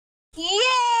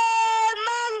Yeah,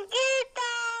 monkey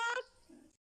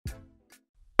talk.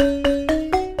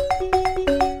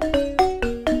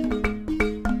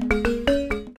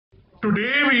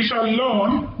 Today we shall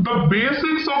learn the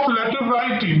basics of letter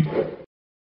writing.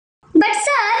 But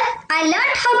sir, I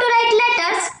learned how to write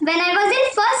letters when I was in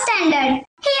first standard.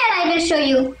 Here I will show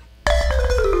you.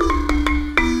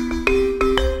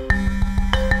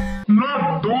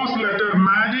 Not those letter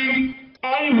magic.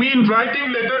 I mean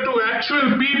writing letter to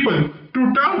actual people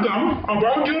to tell them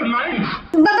about your life.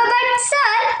 But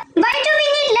sir, why do we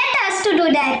need letters to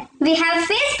do that? We have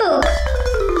Facebook.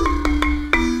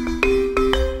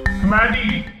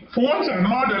 Maddie, phones are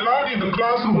not allowed in the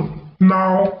classroom.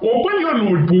 Now open your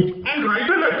notebook and write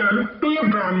a letter to your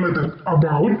grandmother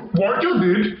about what you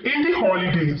did in the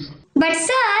holidays. But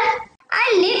sir, I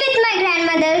live with my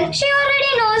grandmother. She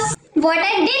already knows what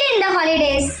I did in the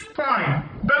holidays. Fine,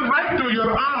 then write to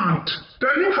your aunt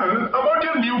telling her about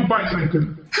your new bicycle.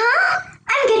 Huh?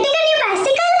 I'm getting a new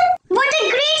bicycle? What a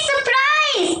great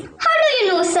surprise! How do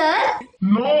you know, sir?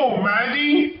 No,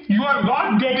 Maddie, you are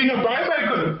not getting a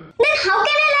bicycle. Then how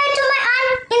can I write to my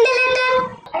aunt in the letter?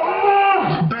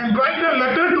 Oh, then write a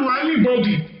letter to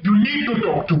anybody you need to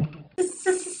talk to.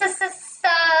 Sir?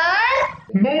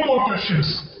 No more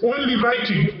questions, only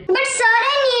writing. But sir,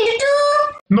 I need to.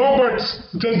 No buts,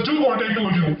 just do what I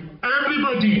told you.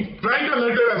 Everybody, write a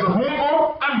letter as a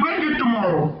homework and bring it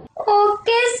tomorrow.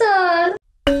 Okay, sir.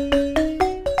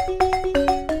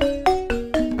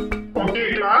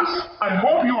 Okay, class, I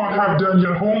hope you all have done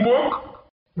your homework.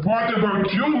 What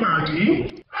about you,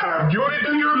 Maddie? Have you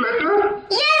written your letter?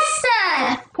 Yes,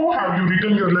 sir. Who have you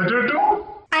written your letter to?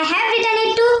 I have written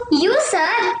it to you,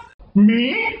 sir.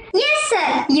 Me? Yes,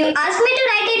 sir. You asked me to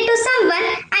write it to someone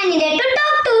I needed to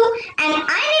talk to, and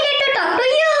I needed to talk to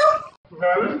you.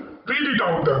 Well, read it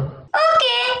out then.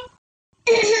 Okay.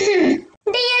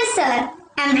 Dear sir,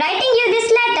 I'm writing you this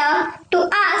letter to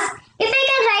ask if I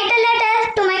can write a letter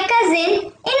to my cousin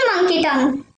in monkey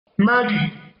tongue.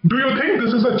 Maddie, do you think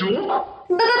this is a joke?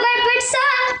 But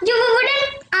sir, you wouldn't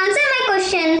answer my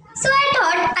question. So I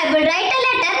thought I would write a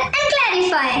letter and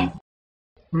clarify.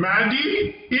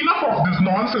 Maddie, enough of this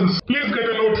nonsense. Please get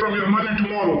a note from your mother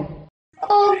tomorrow.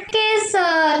 Okay,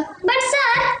 sir. But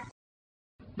sir,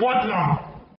 What now?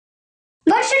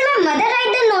 what should my mother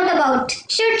write the note about?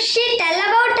 Should she tell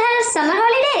about her summer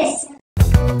holidays?